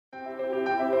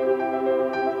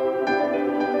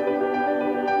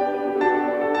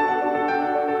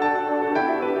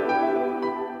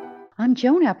I'm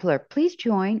Joan Epler. Please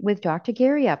join with Dr.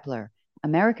 Gary Epler,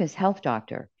 America's health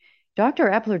doctor. Dr.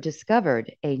 Epler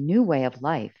discovered a new way of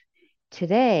life.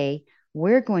 Today,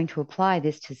 we're going to apply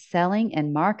this to selling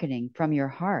and marketing from your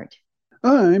heart.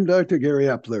 I'm Dr. Gary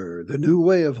Epler. The new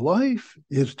way of life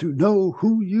is to know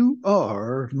who you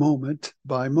are moment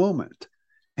by moment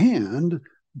and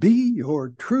be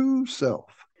your true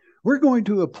self. We're going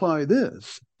to apply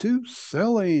this to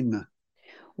selling.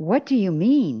 What do you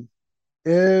mean?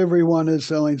 Everyone is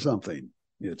selling something.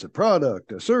 It's a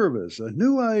product, a service, a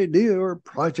new idea or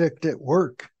project at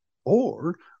work,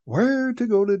 or where to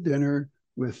go to dinner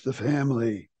with the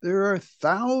family. There are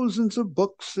thousands of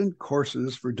books and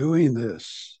courses for doing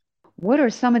this. What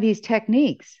are some of these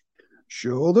techniques?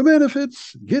 Show the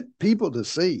benefits, get people to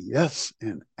say yes,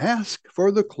 and ask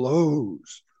for the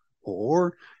close.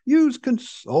 Or use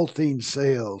consulting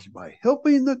sales by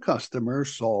helping the customer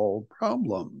solve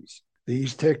problems.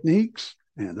 These techniques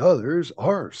and others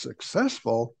are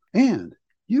successful, and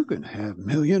you can have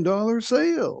 $1,000,000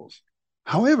 sales.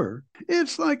 However,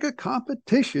 it's like a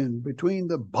competition between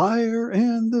the buyer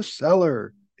and the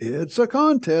seller. It's a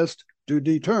contest to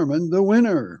determine the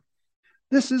winner.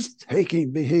 This is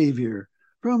taking behavior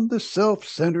from the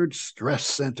self-centered stress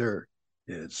center.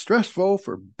 It's stressful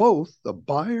for both the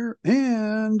buyer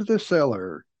and the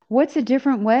seller. What's a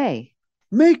different way?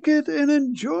 Make it an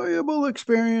enjoyable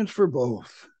experience for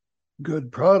both.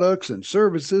 Good products and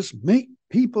services make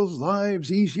people's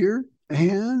lives easier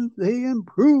and they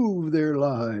improve their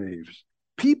lives.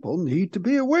 People need to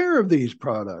be aware of these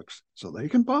products so they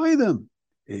can buy them.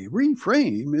 A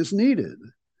reframe is needed.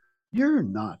 You're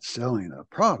not selling a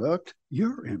product,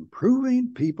 you're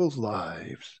improving people's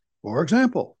lives. For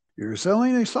example, you're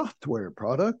selling a software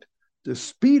product to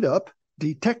speed up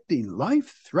detecting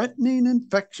life-threatening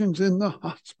infections in the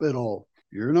hospital.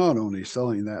 You're not only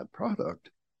selling that product,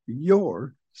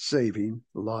 you're saving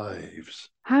lives.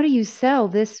 How do you sell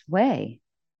this way?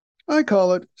 I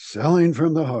call it selling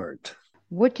from the heart.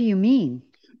 What do you mean?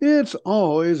 It's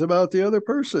always about the other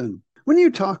person. When you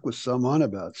talk with someone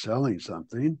about selling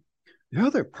something, the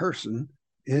other person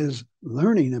is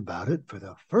learning about it for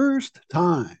the first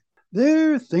time.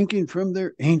 They're thinking from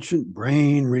their ancient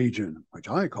brain region, which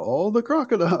I call the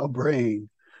crocodile brain.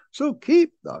 So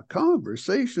keep the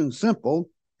conversation simple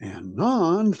and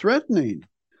non-threatening.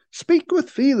 Speak with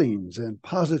feelings and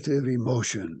positive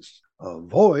emotions.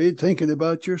 Avoid thinking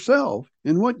about yourself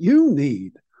and what you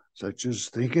need, such as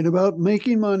thinking about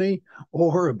making money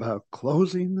or about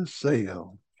closing the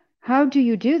sale. How do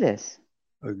you do this?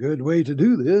 A good way to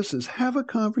do this is have a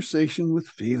conversation with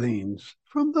feelings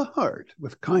from the heart,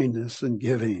 with kindness and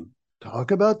giving.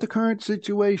 Talk about the current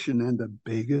situation and the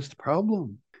biggest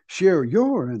problem. Share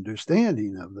your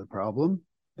understanding of the problem.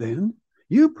 Then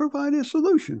you provide a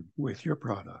solution with your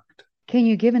product. Can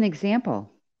you give an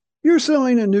example? You're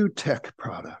selling a new tech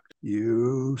product.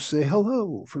 You say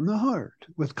hello from the heart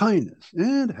with kindness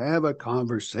and have a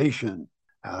conversation.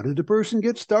 How did the person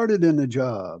get started in the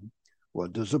job?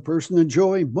 What does the person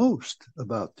enjoy most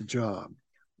about the job?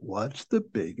 What's the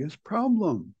biggest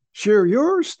problem? Share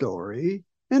your story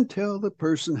and tell the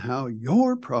person how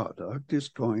your product is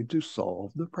going to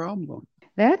solve the problem.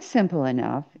 That's simple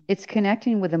enough. It's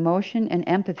connecting with emotion and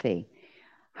empathy.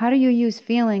 How do you use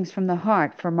feelings from the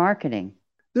heart for marketing?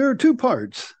 There are two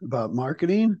parts about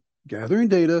marketing: gathering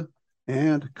data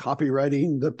and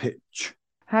copywriting the pitch.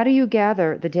 How do you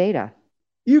gather the data?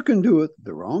 You can do it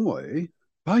the wrong way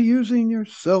by using your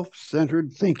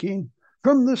self-centered thinking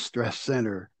from the stress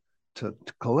center to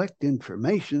collect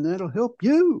information that'll help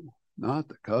you, not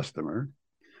the customer.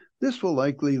 This will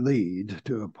likely lead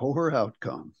to a poor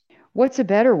outcome. What's a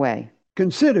better way?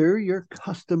 Consider your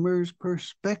customer's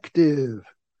perspective.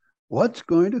 What's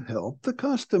going to help the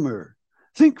customer?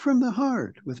 Think from the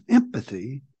heart with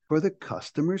empathy for the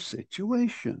customer's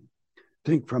situation.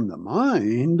 Think from the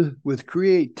mind with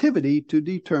creativity to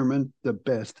determine the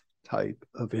best type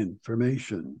of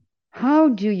information. How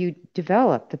do you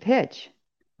develop the pitch?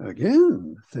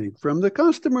 Again, think from the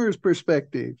customer's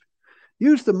perspective.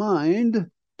 Use the mind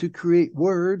to create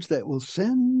words that will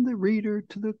send the reader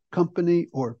to the company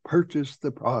or purchase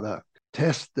the product.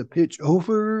 Test the pitch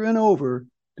over and over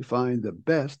to find the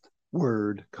best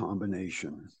word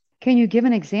combination. Can you give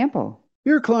an example?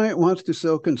 Your client wants to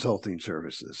sell consulting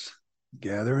services.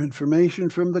 Gather information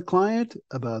from the client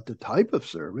about the type of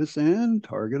service and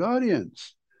target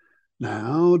audience.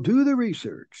 Now do the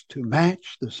research to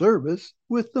match the service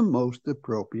with the most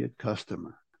appropriate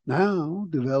customer. Now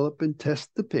develop and test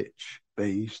the pitch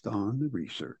based on the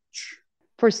research.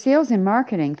 For sales and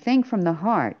marketing, think from the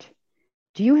heart.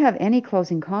 Do you have any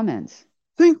closing comments?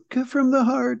 Think from the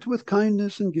heart with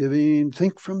kindness and giving.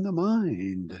 Think from the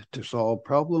mind to solve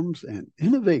problems and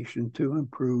innovation to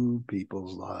improve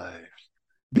people's lives.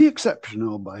 Be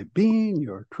exceptional by being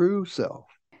your true self.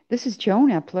 This is Joan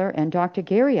Epler and Dr.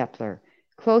 Gary Epler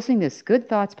closing this Good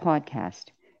Thoughts podcast.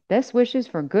 Best wishes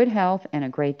for good health and a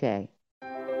great day.